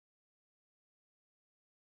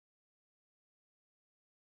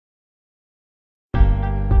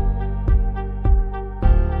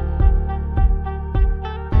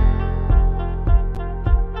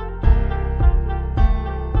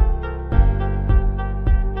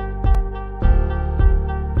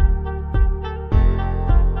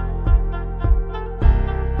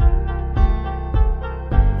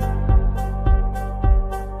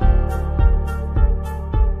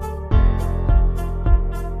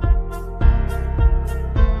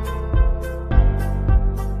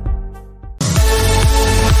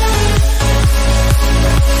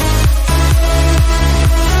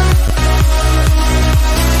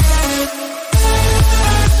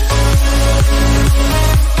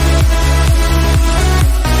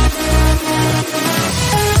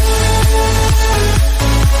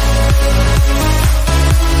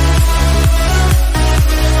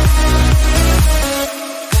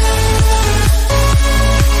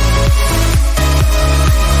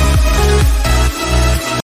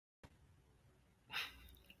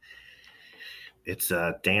It's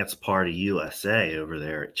Dance Party USA over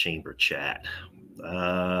there at Chamber Chat.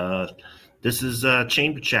 Uh, this is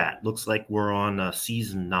Chamber Chat. Looks like we're on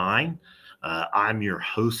season 9. I'm your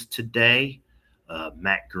host today,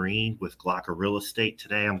 Matt Green with Glocker Real Estate.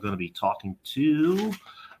 Today I'm going to be talking to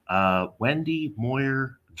Wendy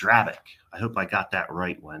Moyer Drabick. I hope I got that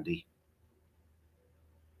right, Wendy.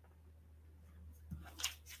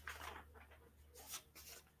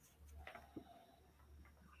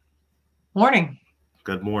 Morning.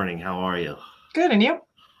 Good morning. How are you? Good, and you?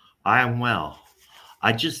 I am well.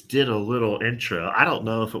 I just did a little intro. I don't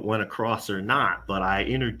know if it went across or not, but I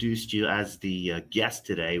introduced you as the guest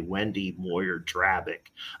today, Wendy Moyer Drabick.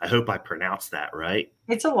 I hope I pronounced that right.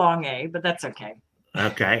 It's a long A, but that's okay.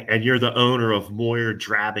 Okay, and you're the owner of Moyer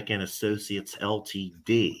Drabick and Associates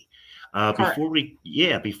Ltd.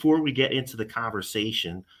 Before we get into the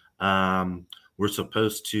conversation, we're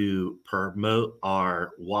supposed to promote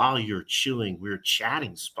our While You're Chewing, We're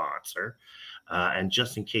Chatting sponsor. And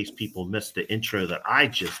just in case people missed the intro that I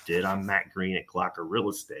just did, I'm Matt Green at Glocker Real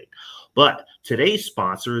Estate. But today's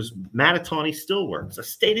sponsor is Manatawny Stillworks, a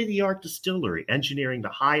state-of-the-art distillery engineering the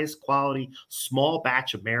highest quality small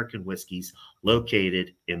batch American whiskeys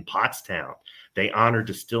located in Pottstown. They honor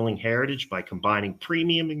distilling heritage by combining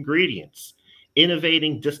premium ingredients,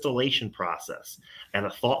 innovating distillation process, and a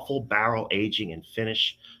thoughtful barrel aging and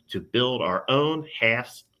finish to build our own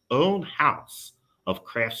house of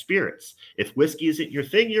craft spirits. If whiskey isn't your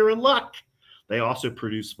thing, you're in luck. They also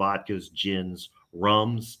produce vodkas, gins,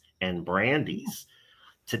 rums, and brandies.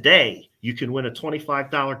 Today, you can win a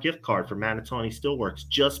 $25 gift card for Manatawny Stillworks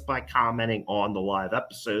just by commenting on the live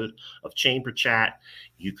episode of Chamber Chat.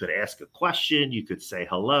 You could ask a question, you could say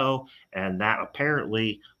hello, and that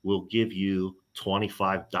apparently will give you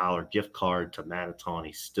 $25 gift card to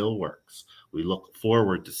Manatawny Stillworks. We look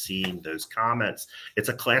forward to seeing those comments. It's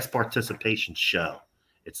a class participation show.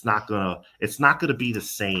 It's not gonna be the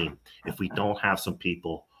same if we don't have some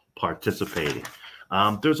people participating.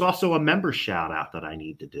 There's also a member shout out that I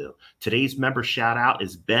need to do. Today's member shout out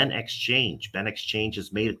is Ben Exchange. Ben Exchange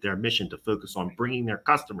has made it their mission to focus on bringing their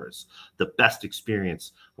customers the best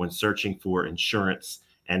experience when searching for insurance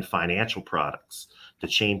and financial products. The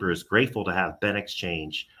Chamber is grateful to have Ben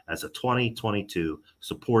Exchange as a 2022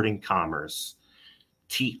 Supporting Commerce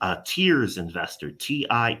Tiers investor,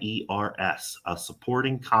 TIERS, a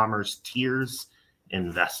Supporting Commerce Tiers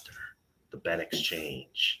investor, the Ben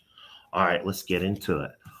Exchange. All right, let's get into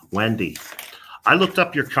it. Wendy, I looked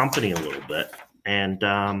up your company a little bit, and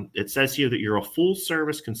it says here that you're a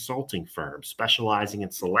full-service consulting firm specializing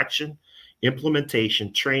in selection,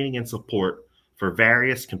 implementation, training, and support for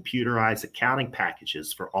various computerized accounting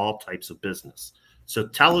packages for all types of business. So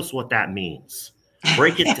tell us what that means.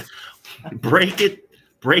 Break it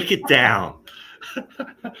down.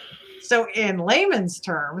 So in layman's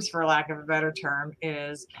terms, for lack of a better term,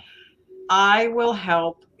 is I will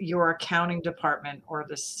help your accounting department or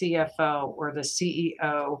the CFO or the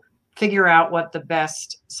CEO figure out what the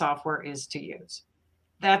best software is to use.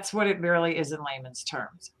 That's what it really is in layman's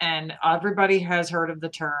terms. And everybody has heard of the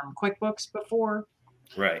term QuickBooks before.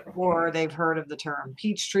 Right. Or they've heard of the term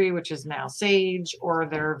Peachtree, which is now Sage, or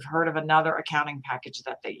they've heard of another accounting package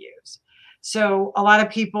that they use. So a lot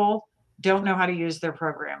of people don't know how to use their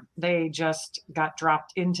program. They just got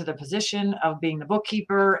dropped into the position of being the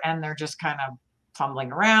bookkeeper, and they're just kind of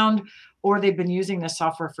fumbling around, or they've been using this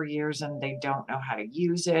software for years and they don't know how to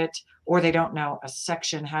use it, or they don't know a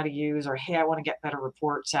section how to use, or, hey, I want to get better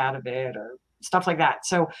reports out of it, or stuff like that.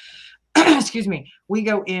 So excuse me, we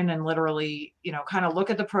go in and literally, kind of look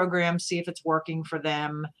at the program, see if it's working for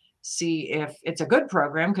them, see if it's a good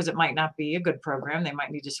program, because it might not be a good program. They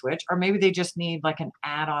might need to switch, or maybe they just need like an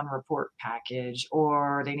add-on report package,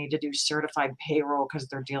 or they need to do certified payroll because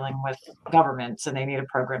they're dealing with governments and they need a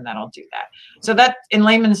program that'll do that. So that, in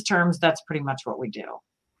layman's terms, that's pretty much what we do.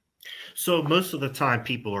 So most of the time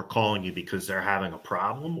people are calling you because they're having a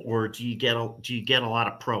problem, or do you get a lot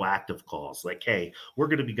of proactive calls like, hey, we're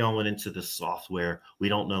going to be going into this software, we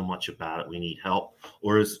don't know much about it, we need help,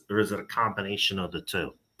 or is it a combination of the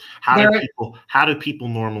two? How do people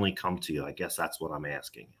normally come to you? I guess that's what I'm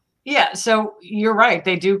asking. Yeah, so you're right,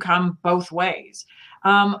 they do come both ways.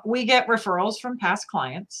 We get referrals from past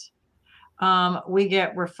clients. We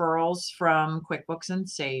get referrals from QuickBooks and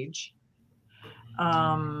Sage.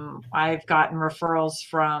 I've gotten referrals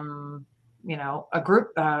from, a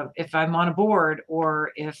group, if I'm on a board,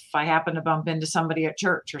 or if I happen to bump into somebody at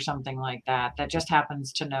church or something like that, that just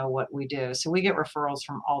happens to know what we do. So we get referrals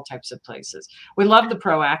from all types of places. We love the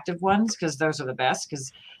proactive ones because those are the best,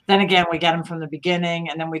 because then again, we get them from the beginning,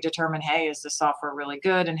 and then we determine, hey, is the software really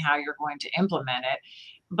good and how you're going to implement it.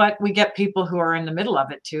 But we get people who are in the middle of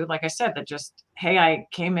it too, like I said, that just, hey, I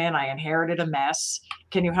came in, I inherited a mess.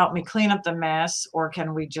 Can you help me clean up the mess, or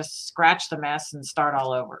can we just scratch the mess and start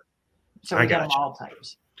all over? So I we get them got you. all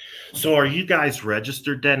types. So are you guys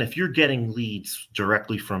registered then? If you're getting leads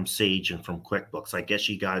directly from Sage and from QuickBooks, I guess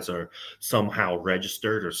you guys are somehow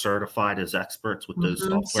registered or certified as experts with those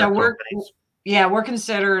software So companies. we're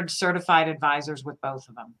considered certified advisors with both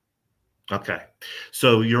of them. Okay.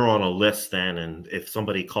 So you're on a list then, and if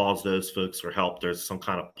somebody calls those folks for help, there's some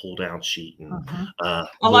kind of pull down sheet, and A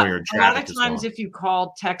lot lawyer a lot of Dravik is times on. if you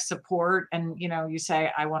call tech support and, you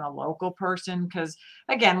say, "I want a local person," because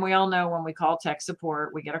again, we all know when we call tech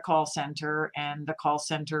support, we get a call center, and the call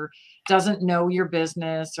center doesn't know your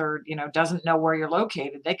business or, doesn't know where you're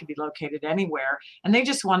located. They could be located anywhere, and they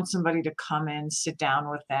just want somebody to come in, sit down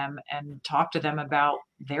with them, and talk to them about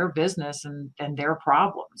their business and their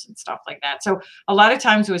problems and stuff like that. So, a lot of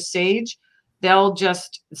times with Sage, they'll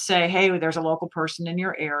just say, "Hey, there's a local person in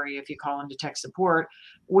your area," if you call into tech support.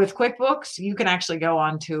 With QuickBooks, you can actually go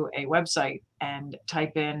onto a website and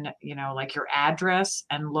type in, like your address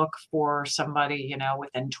and look for somebody,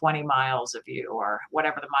 within 20 miles of you or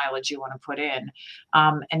whatever the mileage you want to put in.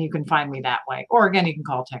 And you can find me that way. Or again, you can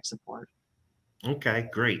call tech support. Okay,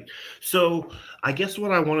 great. So I guess what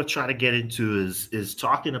I want to try to get into is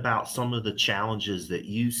talking about some of the challenges that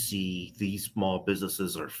you see these small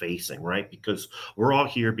businesses are facing, right? Because we're all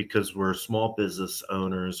here because we're small business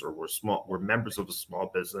owners, or we're members of a small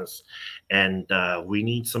business, and we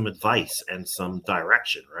need some advice and some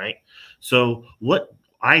direction, right? So what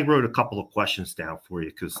I wrote a couple of questions down for you,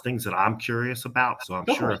 because things that I'm curious about. So I'm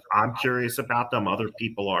Go for sure it. if I'm curious about them, other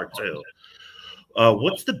people are too.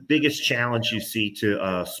 What's the biggest challenge you see to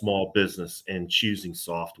a small business in choosing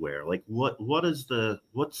software? Like what's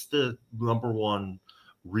the number one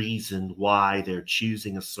reason why they're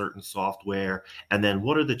choosing a certain software? And then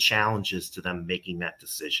what are the challenges to them making that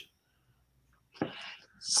decision?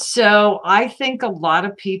 So I think a lot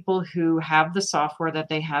of people who have the software that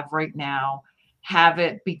they have right now have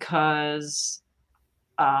it because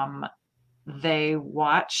um, they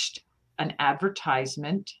watched an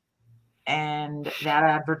advertisement, and that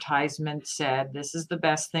advertisement said, "This is the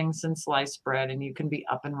best thing since sliced bread, and you can be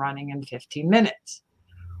up and running in 15 minutes."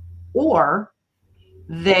 Or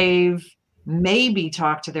they've maybe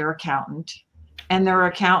talked to their accountant, and their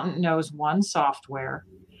accountant knows one software,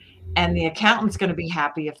 and the accountant's going to be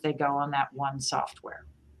happy if they go on that one software.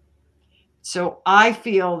 So I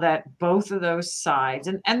feel that both of those sides,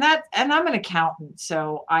 and I'm an accountant,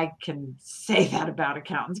 so I can say that about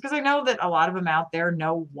accountants because I know that a lot of them out there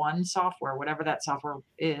know one software, whatever that software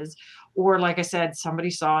is. Or like I said, somebody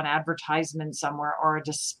saw an advertisement somewhere or a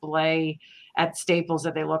display at Staples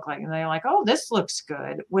that they look like, and they're like, "Oh, this looks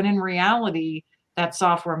good." When in reality, that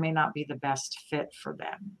software may not be the best fit for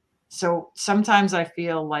them. So sometimes I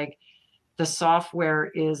feel like the software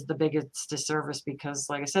is the biggest disservice because,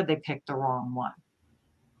 like I said, they picked the wrong one,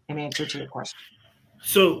 in answer to your question.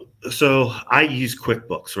 So I use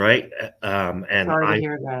QuickBooks, right? And Sorry to I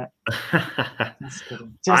hear that. Just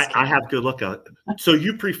kidding. I have good look at it. So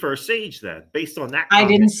you prefer Sage then, based on that I comment?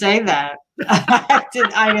 didn't say that. I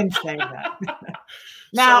didn't say that.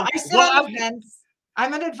 Now, So I sit what on I'm the fence.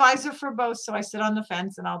 I'm an advisor for both, so I sit on the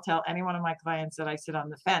fence, and I'll tell any one of my clients that I sit on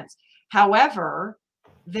the fence. However,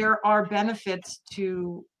 there are benefits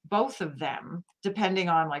to both of them, depending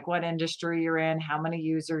on, like, what industry you're in, how many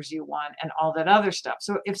users you want, and all that other stuff.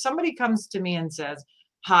 So if somebody comes to me and says,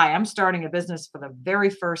 "Hi, I'm starting a business for the very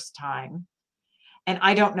first time, and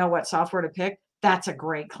I don't know what software to pick," that's a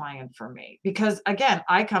great client for me because, again,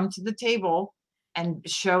 I come to the table and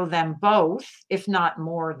show them both, if not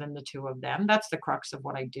more than the two of them. That's the crux of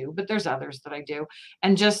what I do, but there's others that I do.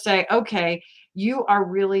 And just say, "Okay, you are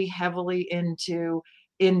really heavily into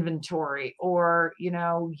inventory, or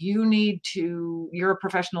you're a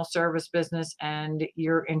professional service business and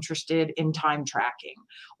you're interested in time tracking,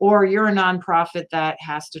 or you're a nonprofit that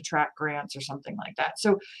has to track grants or something like that.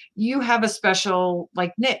 So you have a special,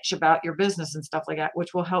 like, niche about your business and stuff like that,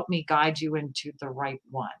 which will help me guide you into the right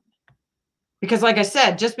one." Because, like I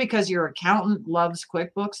said, just because your accountant loves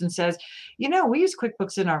QuickBooks and says, "We use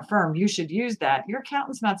QuickBooks in our firm, you should use that." Your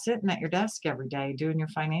accountant's not sitting at your desk every day doing your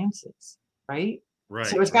finances, right? So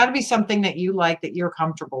right, it's got to be something that you like, that you're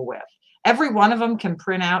comfortable with. Every one of them can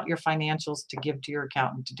print out your financials to give to your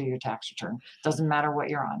accountant to do your tax return. Doesn't matter what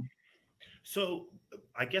you're on. So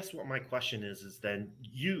I guess what my question is then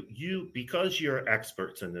because you're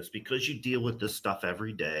experts in this, because you deal with this stuff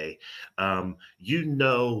every day, you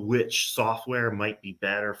know which software might be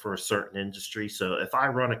better for a certain industry. So if I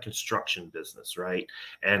run a construction business, right,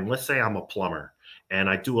 and let's say I'm a plumber and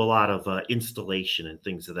I do a lot of installation and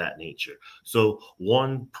things of that nature. So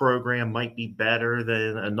one program might be better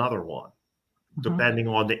than another one, Mhm. depending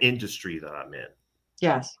on the industry that I'm in.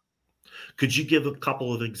 Yes. Could you give a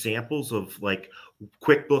couple of examples of like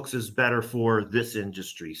QuickBooks is better for this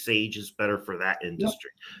industry, Sage is better for that Yep. industry?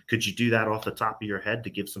 Could you do that off the top of your head to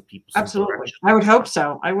give some people some Absolutely. direction? I would hope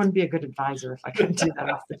so. I wouldn't be a good advisor if I couldn't do that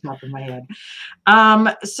off the top of my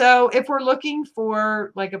head. So if we're looking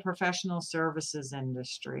for like a professional services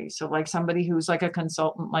industry, so like somebody who's like a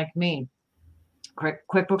consultant like me,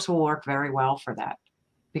 QuickBooks will work very well for that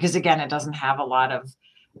because again, it doesn't have a lot of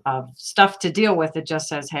stuff to deal with. It just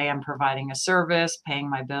says, hey, I'm providing a service, paying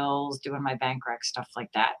my bills, doing my bank rec, stuff like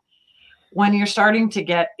that. When you're starting to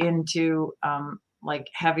get into like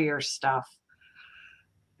heavier stuff,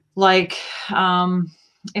 like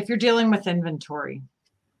if you're dealing with inventory.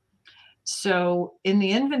 So in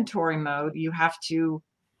the inventory mode, you have to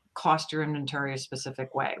cost your inventory a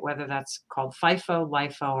specific way, whether that's called FIFO,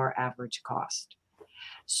 LIFO, or average cost.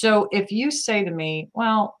 So if you say to me,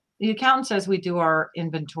 well, the accountant says we do our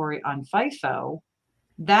inventory on FIFO,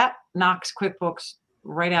 that knocks QuickBooks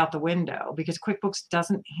right out the window because QuickBooks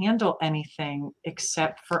doesn't handle anything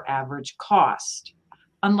except for average cost.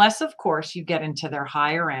 Unless, of course, you get into their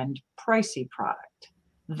higher end pricey product,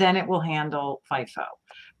 then it will handle FIFO.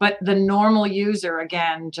 But the normal user,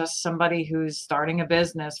 again, just somebody who's starting a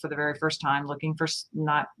business for the very first time, looking for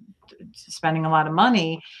not spending a lot of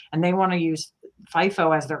money, and they want to use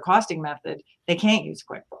FIFO as their costing method, they can't use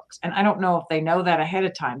QuickBooks. And I don't know if they know that ahead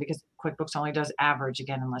of time because QuickBooks only does average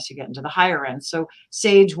again, unless you get into the higher end. So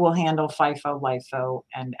Sage will handle FIFO, LIFO,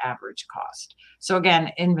 and average cost. So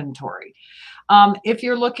again, inventory. If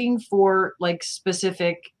you're looking for like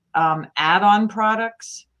specific add-on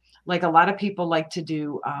products, like a lot of people like to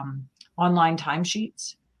do online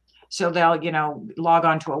timesheets. So they'll, log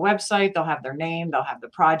on to a website, they'll have their name, they'll have the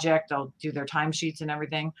project, they'll do their timesheets and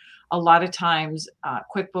everything. A lot of times,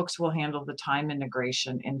 QuickBooks will handle the time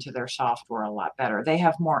integration into their software a lot better. They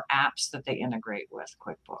have more apps that they integrate with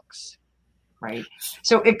QuickBooks, right?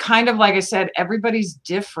 So it kind of, like I said, everybody's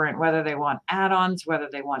different, whether they want add-ons, whether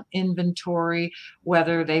they want inventory,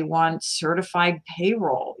 whether they want certified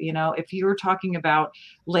payroll. If you were talking about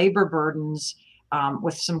labor burdens,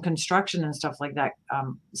 with some construction and stuff like that,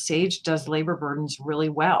 Sage does labor burdens really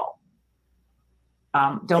well.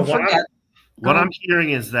 So Don't forget. what I'm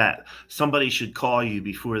hearing is that somebody should call you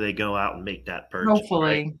before they go out and make that purchase, right?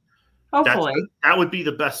 Hopefully, hopefully, That would be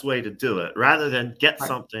the best way to do it. Rather than get right.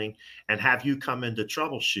 something and have you come in to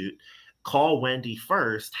troubleshoot, call Wendy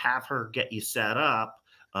first, have her get you set up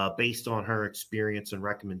based on her experience and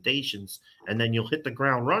recommendations, and then you'll hit the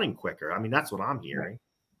ground running quicker. I mean, that's what I'm hearing.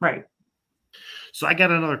 Right. So I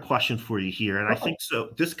got another question for you here. And I Okay. think so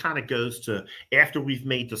this kind of goes to after we've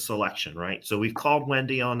made the selection, right? So we've called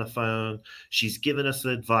Wendy on the phone. She's given us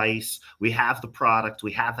advice. We have the product.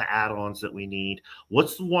 We have the add-ons that we need.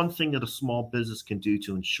 What's the one thing that a small business can do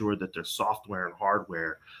to ensure that their software and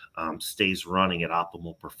hardware stays running at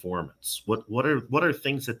optimal performance? What are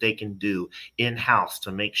things that they can do in-house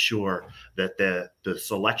to make sure that the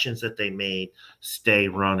selections that they made stay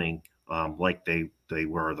running like they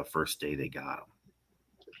were the first day they got them?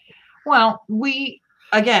 Well, we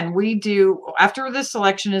do, after the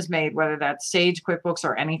selection is made, whether that's Sage, QuickBooks,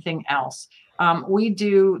 or anything else, we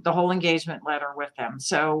do the whole engagement letter with them.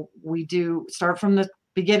 So we do start from the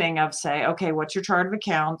beginning of say, okay, what's your chart of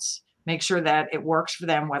accounts? Make sure that it works for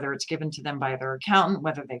them, whether it's given to them by their accountant,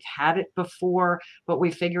 whether they've had it before, but we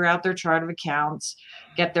figure out their chart of accounts,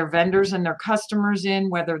 get their vendors and their customers in,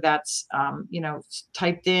 whether that's,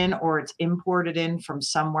 typed in or it's imported in from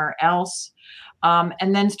somewhere else.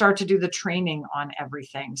 And then start to do the training on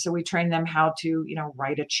everything. So we train them how to,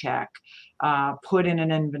 write a check, put in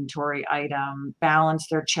an inventory item, balance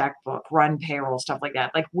their checkbook, run payroll, stuff like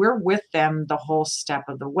that. Like we're with them the whole step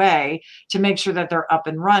of the way to make sure that they're up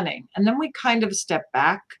and running. And then we kind of step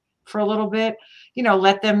back for a little bit,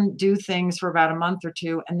 let them do things for about a month or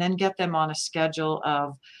two, and then get them on a schedule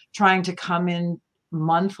of trying to come in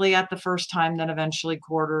monthly at the first time, then eventually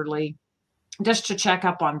quarterly, just to check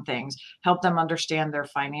up on things, help them understand their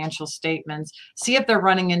financial statements, see if they're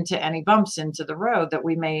running into any bumps into the road that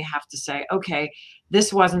we may have to say, okay,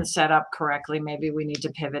 this wasn't set up correctly. Maybe we need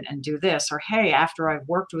to pivot and do this. Or, hey, after I've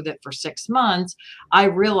worked with it for 6 months, I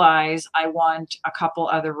realize I want a couple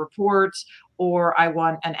other reports or I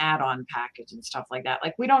want an add on package and stuff like that.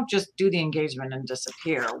 Like, we don't just do the engagement and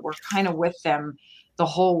disappear. We're kind of with them the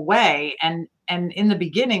whole way. And in the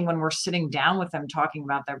beginning, when we're sitting down with them talking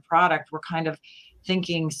about their product, we're kind of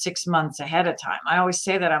thinking 6 months ahead of time. I always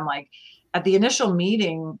say that. I'm like, at the initial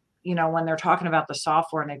meeting, when they're talking about the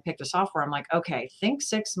software and they pick the software, I'm like, okay, think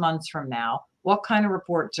 6 months from now, what kind of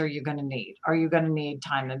reports are you going to need? Are you going to need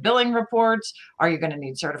time and billing reports? Are you going to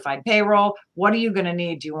need certified payroll? What are you going to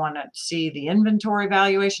need? Do you want to see the inventory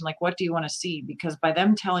valuation? Like, what do you want to see? Because by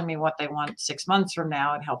them telling me what they want 6 months from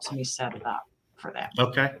now, it helps me set it up for them.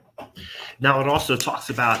 Okay. Now, it also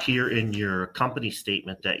talks about here in your company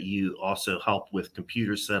statement that you also help with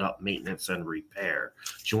computer setup, maintenance, and repair.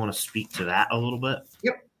 Do you want to speak to that a little bit?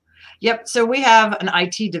 Yep. So we have an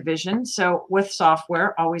IT division. So with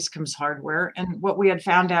software always comes hardware. And what we had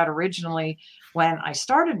found out originally when I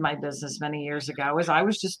started my business many years ago is I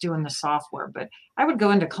was just doing the software, but I would go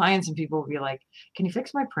into clients and people would be like, can you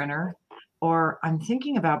fix my printer? Or I'm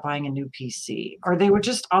thinking about buying a new PC. Or they would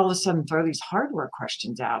just all of a sudden throw these hardware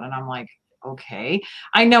questions out. And I'm like, okay,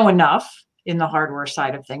 I know enough in the hardware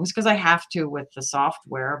side of things because I have to with the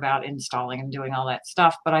software about installing and doing all that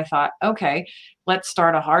stuff. But I thought, okay, let's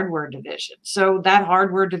start a hardware division. So that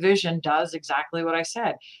hardware division does exactly what I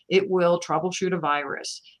said. It will troubleshoot a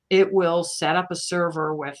virus. It will set up a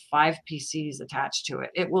server with 5 PCs attached to it.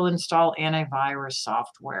 It will install antivirus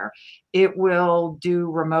software. It will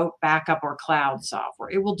do remote backup or cloud software.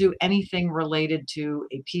 It will do anything related to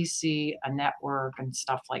a PC, a network, and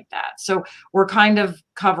stuff like that. So we're kind of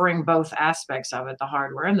covering both aspects of it, the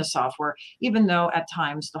hardware and the software, even though at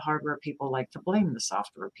times the hardware people like to blame the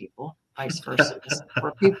software people, vice versa.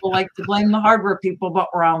 Where people like to blame the hardware people, but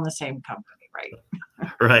we're all in the same company, right?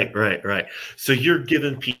 Right. So you're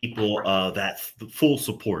giving people that full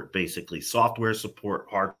support, basically software support,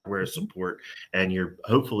 hardware support, and you're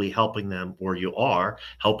hopefully helping them, or you are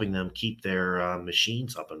helping them keep their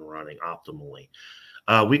machines up and running optimally.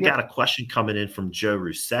 We've Yep. got a question coming in from Joe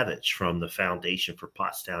Rusevich from the Foundation for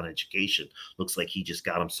Pottstown Education. Looks like he just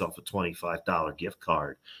got himself a $25 gift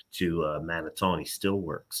card to Manatoni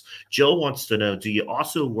Steelworks. Joe wants to know, do you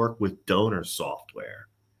also work with donor software?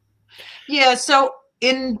 Yeah. So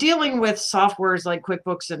in dealing with softwares like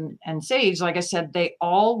QuickBooks and Sage, like I said, they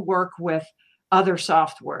all work with other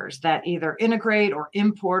softwares that either integrate or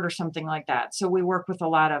import or something like that. So we work with a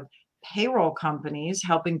lot of payroll companies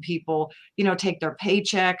helping people, take their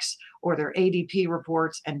paychecks or their ADP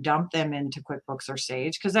reports and dump them into QuickBooks or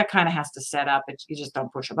Sage because that kind of has to set up. You just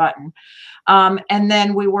don't push a button. And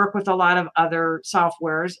then we work with a lot of other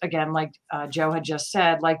softwares, again, like Joe had just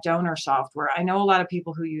said, like donor software. I know a lot of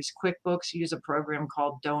people who use QuickBooks use a program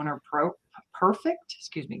called Donor Perfect.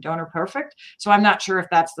 So I'm not sure if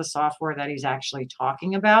that's the software that he's actually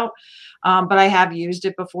talking about, but I have used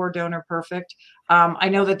it before, Donor Perfect. I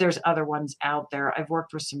know that there's other ones out there. I've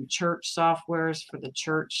worked with some church softwares for the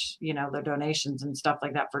church, the donations and stuff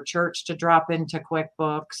like that for church to drop into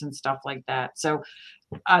QuickBooks and stuff like that. So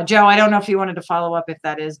Joe, I don't know if you wanted to follow up if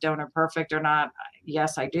that is Donor Perfect or not.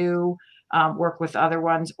 Yes, I do work with other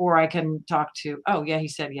ones, or I can talk to. Oh, yeah, he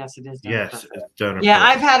said yes, it is Donor Yes, Perfect. it's Donor Yeah,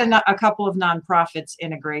 I've Perfect. had a couple of nonprofits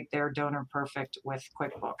integrate their Donor Perfect with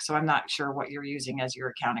QuickBooks, so I'm not sure what you're using as your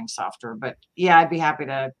accounting software, but yeah, I'd be happy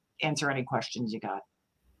to answer any questions you got.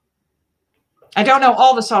 I don't know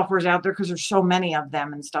all the softwares out there because there's so many of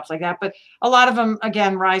them and stuff like that. But a lot of them,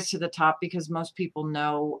 again, rise to the top because most people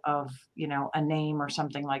know of, a name or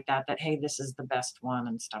something like that, hey, this is the best one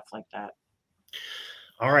and stuff like that.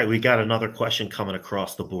 All right, we got another question coming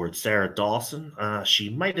across the board. Sarah Dawson, she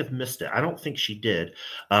might have missed it. I don't think she did.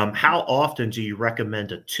 How often do you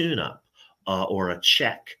recommend a tune-up or a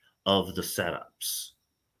check of the setups?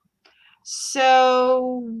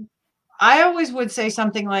 So I always would say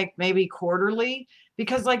something like maybe quarterly,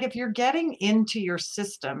 because like if you're getting into your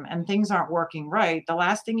system and things aren't working right, the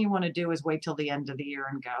last thing you want to do is wait till the end of the year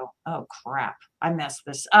and go, oh crap, I messed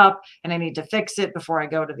this up and I need to fix it before I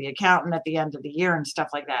go to the accountant at the end of the year and stuff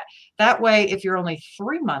like that. That way, if you're only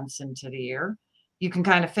 3 months into the year, you can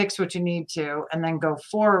kind of fix what you need to and then go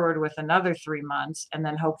forward with another 3 months. And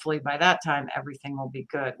then hopefully by that time, everything will be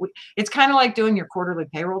good. It's kind of like doing your quarterly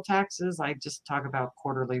payroll taxes. I just talk about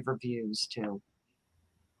quarterly reviews too.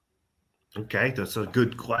 Okay, that's a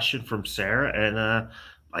good question from Sarah. And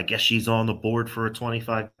I guess she's on the board for a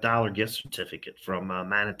 $25 gift certificate from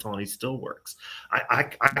Manatoni Steelworks. I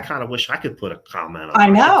kind of wish I could put a comment on I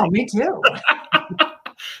it. know, me too.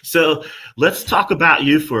 So let's talk about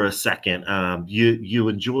you for a second. You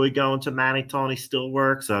enjoy going to Manatoni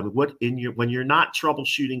Steelworks. When you're not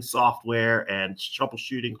troubleshooting software and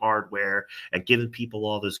troubleshooting hardware and giving people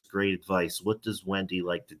all this great advice, what does Wendy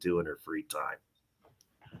like to do in her free time?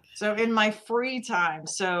 So in my free time,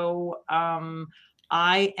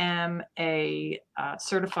 I am a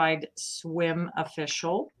certified swim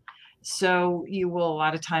official. So you will a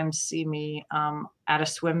lot of times see me at a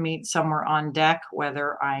swim meet somewhere on deck,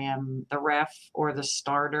 whether I am the ref or the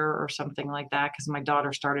starter or something like that, because my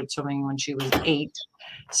daughter started swimming when she was 8.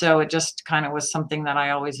 So it just kind of was something that I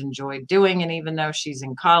always enjoyed doing. And even though she's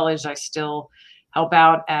in college, I still help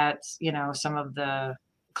out at, some of the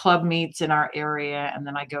club meets in our area, and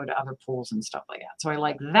then I go to other pools and stuff like that. So I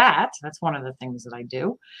like that. That's one of the things that I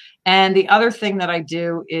do. And the other thing that I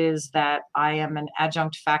do is that I am an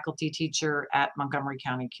adjunct faculty teacher at Montgomery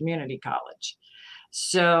County Community College.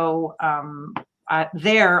 So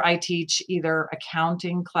there I teach either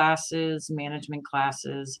accounting classes, management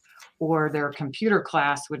classes, or their computer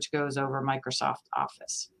class, which goes over Microsoft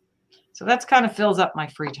Office. So that's kind of fills up my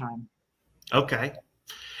free time. Okay.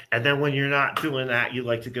 And then when you're not doing that, you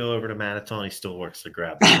like to go over to Manatoni Steelworks to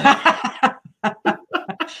grab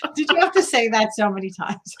Did you have to say that so many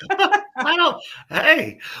times? I don't.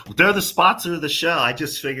 Hey, they're the sponsor of the show. I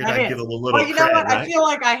just figured I'd give them a little. Well, you know credit, what? right? I feel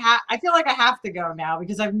like I have to go now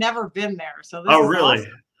because I've never been there. So this oh, is really?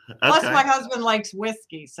 Awesome. Plus, my husband likes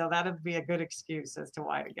whiskey, so that'd be a good excuse as to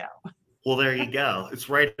why to go. Well, there you go. It's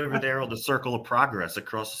right over there on the Circle of Progress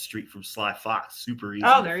across the street from Sly Fox. Super easy.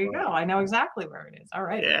 Oh, there you go. I know exactly where it is. All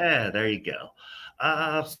right. Yeah, there you go.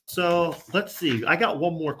 So let's see. I got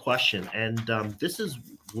one more question, and this is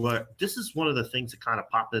one of the things that kind of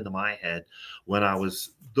popped into my head when I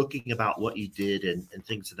was looking about what you did and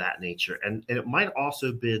things of that nature. And it might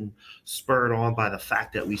also been spurred on by the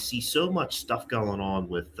fact that we see so much stuff going on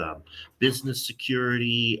with business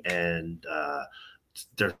security and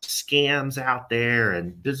there's scams out there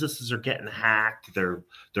and businesses are getting hacked. They're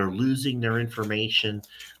losing their information.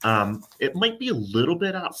 It might be a little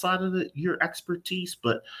bit outside of your expertise,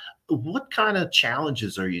 but what kind of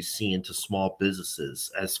challenges are you seeing to small businesses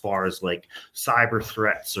as far as like cyber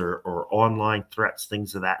threats or online threats,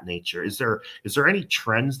 things of that nature? Is there any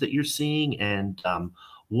trends that you're seeing, and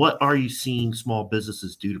what are you seeing small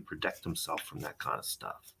businesses do to protect themselves from that kind of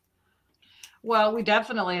stuff? Well, we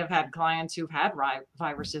definitely have had clients who've had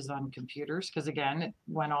viruses on computers because, again, it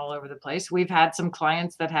went all over the place. We've had some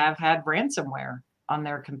clients that have had ransomware on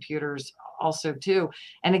their computers also, too.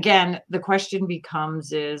 And again, the question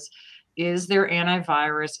becomes is there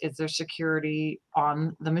antivirus? Is there security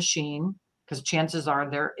on the machine? Because chances are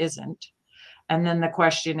there isn't. And then the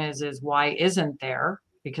question is why isn't there?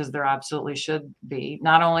 Because there absolutely should be,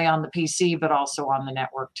 not only on the PC, but also on the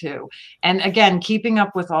network too. And again, keeping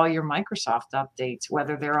up with all your Microsoft updates,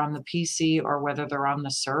 whether they're on the PC or whether they're on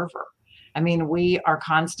the server. I mean, we are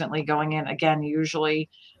constantly going in, again,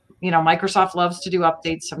 usually, Microsoft loves to do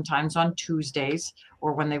updates sometimes on Tuesdays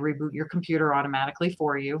or when they reboot your computer automatically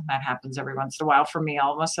for you. That happens every once in a while for me.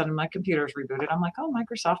 All of a sudden my computer's rebooted. I'm like, oh,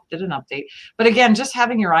 Microsoft did an update. But again, just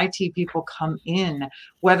having your IT people come in,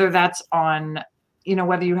 whether that's on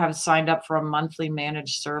whether you have signed up for a monthly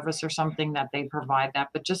managed service or something that they provide that,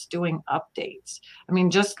 but just doing updates. I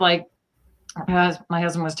mean, just like my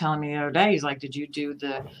husband was telling me the other day, he's like, did you do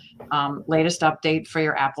the latest update for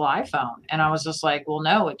your Apple iPhone? And I was just like, well,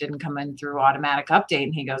 no, it didn't come in through automatic update.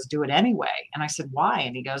 And he goes, do it anyway. And I said, why?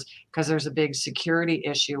 And he goes, because there's a big security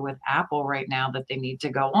issue with Apple right now that they need to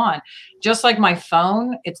go on. Just like my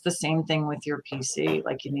phone, it's the same thing with your PC.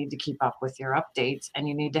 Like, you need to keep up with your updates and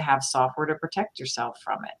you need to have software to protect yourself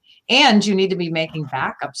from it. And you need to be making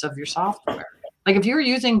backups of your software. Like, if you're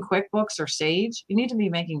using QuickBooks or Sage, you need to be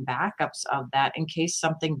making backups of that in case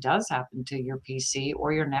something does happen to your PC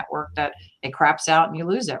or your network, that it craps out and you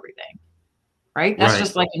lose everything, right? That's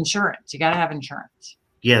just like insurance. You got to have insurance.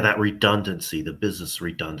 Yeah, that redundancy, the business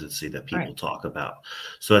redundancy that people talk about.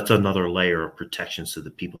 So that's another layer of protection so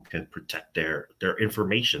that people can protect their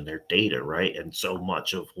information, their data, right? And so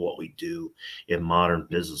much of what we do in modern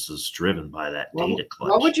business is driven by that data collection.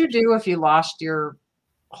 What would you do if you lost your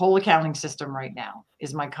whole accounting system right now,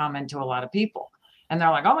 is my comment to a lot of people. And they're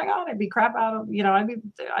like, oh my God, I'd be crap out of,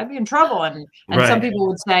 I'd be in trouble. And some people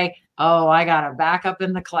would say, oh, I got a backup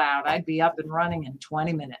in the cloud. I'd be up and running in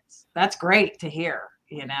 20 minutes. That's great to hear,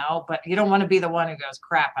 but you don't want to be the one who goes,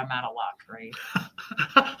 crap, I'm out of luck, right?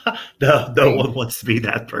 No one wants to be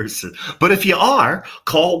that person. But if you are,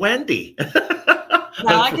 call Wendy.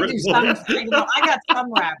 Well, I could do some. I got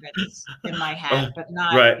some rabbits in my hat, but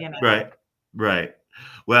not. Right.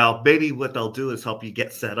 Well, maybe what they'll do is help you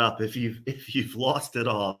get set up. If you've lost it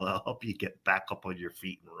all, they'll help you get back up on your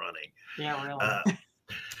feet and running. Yeah, really.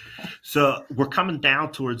 So we're coming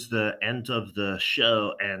down towards the end of the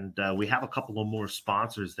show, and we have a couple of more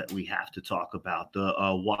sponsors that we have to talk about. The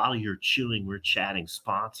While You're Chewing, We're Chatting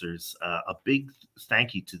sponsors. A big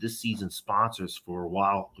thank you to this season's sponsors for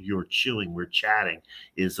While You're Chewing, We're Chatting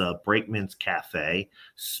is Brakeman's Cafe,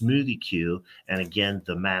 Smoothie Q, and again,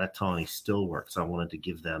 the Manatoni Stillworks. I wanted to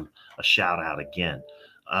give them a shout out again.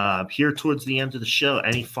 Here towards the end of the show,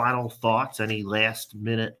 any final thoughts, any last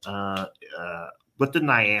minute what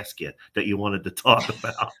didn't I ask you that you wanted to talk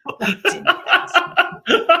about?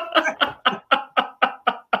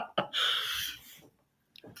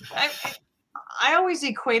 I always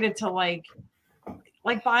equate it to like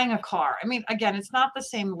buying a car. I mean, again, it's not the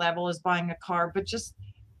same level as buying a car, but just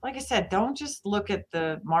like I said, don't just look at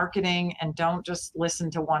the marketing and don't just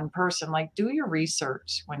listen to one person. Like, do your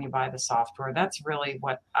research when you buy the software. That's really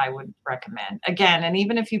what I would recommend. Again, and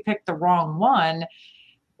even if you pick the wrong one,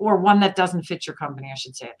 or one that doesn't fit your company, I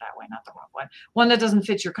should say it that way, not the wrong one that doesn't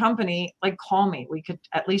fit your company, like call me. We could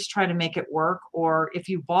at least try to make it work. Or if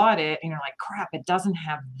you bought it and you're like, crap, it doesn't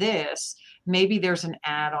have this, maybe there's an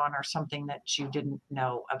add-on or something that you didn't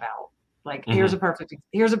know about. Like, here's a perfect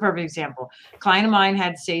example. A client of mine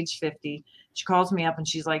had Sage 50. She calls me up and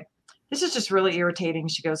she's like, this is just really irritating.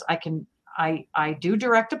 She goes, I do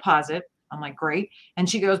direct deposit. I'm like, great. And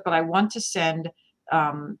she goes, but I want to send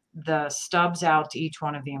the stubs out to each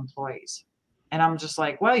one of the employees. And I'm just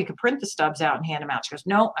like, well, you could print the stubs out and hand them out. She goes,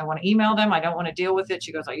 no, I want to email them. I don't want to deal with it.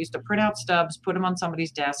 She goes, I used to print out stubs, put them on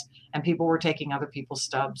somebody's desk, and people were taking other people's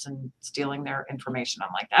stubs and stealing their information.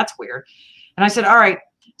 I'm like, that's weird. And I said, all right.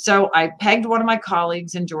 So I pegged one of my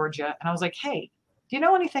colleagues in Georgia and I was like, hey, do you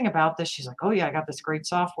know anything about this? She's like, oh yeah, I got this great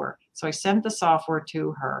software. So I sent the software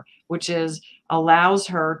to her, which allows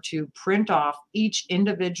her to print off each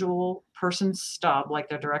individual person's stub, like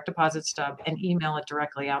their direct deposit stub, and email it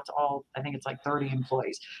directly out to all, I think it's like 30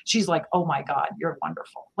 employees. She's like, oh my God, you're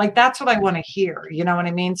wonderful. Like, that's what I want to hear. You know what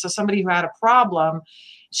I mean? So somebody who had a problem,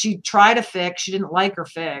 she tried to fix, she didn't like her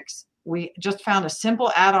fix. We just found a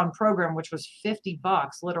simple add-on program, which was $50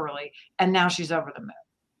 literally. And now she's over the moon.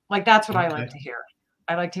 Like, that's what I like to hear.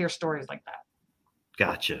 I like to hear stories like that.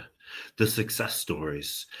 Gotcha. The success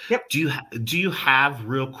stories. Yep. Do you have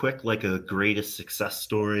real quick, like a greatest success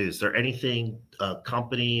story? Is there anything, a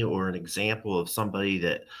company or an example of somebody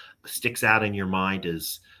that sticks out in your mind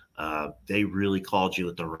as they really called you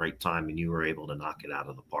at the right time and you were able to knock it out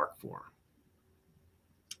of the park for them?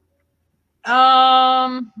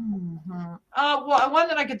 Well, one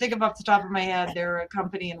that I could think of off the top of my head, they're a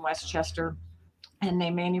company in Westchester and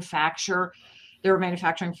they're a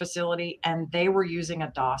manufacturing facility, and they were using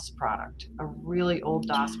a DOS product, a really old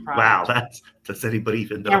DOS product. Wow, does anybody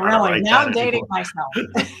even know? Yeah, really. Now I'm dating myself.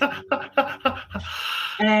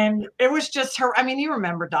 And it was just her. I mean, you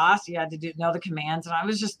remember DOS, you had to know the commands, and I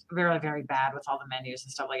was just very, very bad with all the menus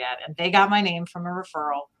and stuff like that. And they got my name from a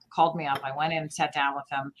referral, called me up. I went in and sat down with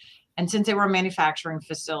them. And since they were a manufacturing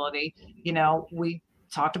facility, we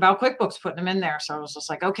talked about QuickBooks, putting them in there. So I was just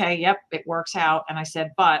like, okay, yep, it works out. And I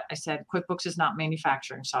said, QuickBooks is not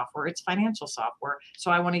manufacturing software. It's financial software.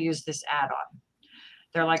 So I want to use this add-on.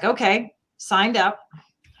 They're like, okay, signed up.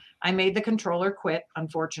 I made the controller quit,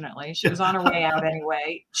 unfortunately. She was on her way out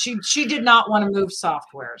anyway. She did not want to move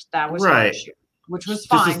softwares. That was her issue, which was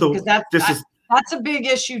fine because that's a big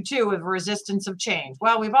issue too, with resistance of change.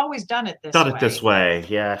 Well, we've always done it this way.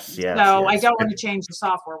 Yes. So I don't want to change the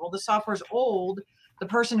software. Well, the software's old. The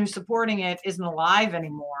person who's supporting it isn't alive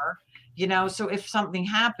anymore, so if something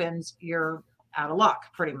happens, you're out of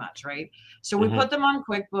luck pretty much, right? So we put them on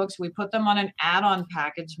QuickBooks. We put them on an add-on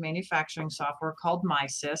package manufacturing software called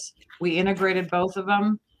MySys. We integrated both of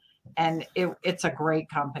them, and it's a great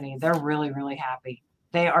company. They're really, really happy.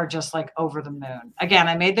 They are just like over the moon. Again,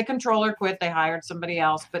 I made the controller quit. They hired somebody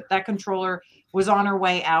else, but that controller was on her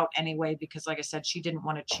way out anyway, because like I said, she didn't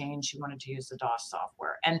want to change. She wanted to use the DOS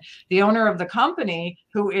software. And the owner of the company,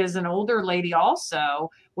 who is an older lady also,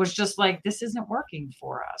 was just like, this isn't working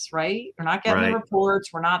for us, right? We're not getting the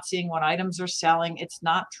reports. We're not seeing what items are selling. It's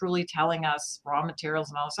not truly telling us raw materials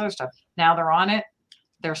and all this other stuff. Now they're on it.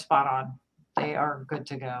 They're spot on. They are good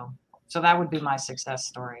to go. So that would be my success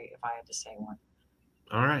story if I had to say one.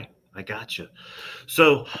 All right. I gotcha.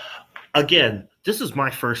 So again, this is my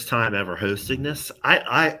first time ever hosting this.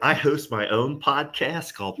 I host my own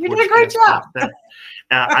podcast called You did a great job.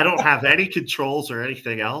 I don't have any controls or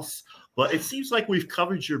anything else. But it seems like we've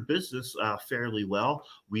covered your business fairly well.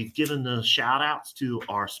 We've given the shout outs to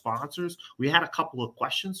our sponsors. We had a couple of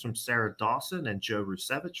questions from Sarah Dawson and Joe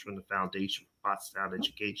Rusevich from the Foundation for Pottstown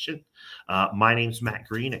Education. My name's Matt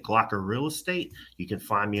Green at Glocker Real Estate. You can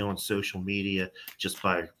find me on social media just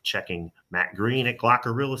by checking Matt Green at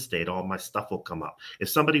Glocker Real Estate. All my stuff will come up. If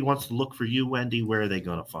somebody wants to look for you, Wendy, where are they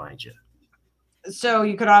going to find you? So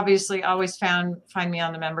you could obviously always find me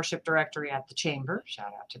on the membership directory at the Chamber. Shout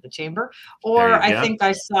out to the Chamber. Or I think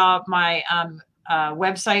I saw my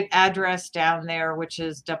website address down there, which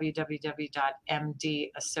is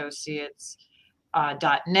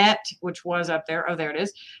www.mdassociates.net, which was up there. Oh, there it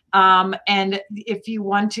is. And if you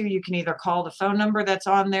want to, you can either call the phone number that's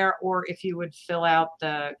on there, or if you would fill out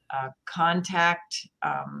the contact,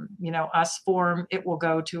 us form, it will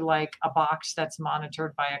go to like a box that's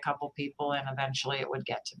monitored by a couple people, and eventually it would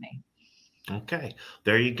get to me. Okay,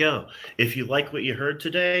 there you go. If you like what you heard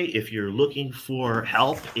today, if you're looking for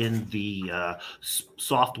help in the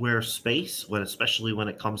software space, especially when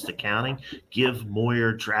it comes to accounting, give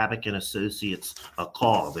Moyer, Drabick and Associates a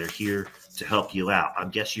call. They're here to help you out. I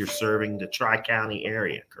guess you're serving the Tri-County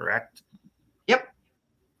area, correct? Yep,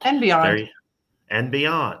 and beyond. And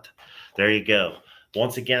beyond. There you go.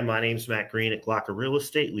 Once again, my name's Matt Green at Glocker Real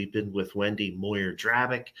Estate. We've been with Wendy Moyer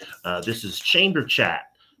Drabick. This is Chamber Chat.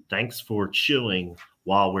 Thanks for chilling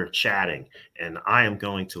while we're chatting, and I am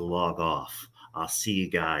going to log off. I'll see you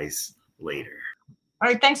guys later. All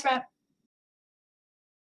right. Thanks, Matt.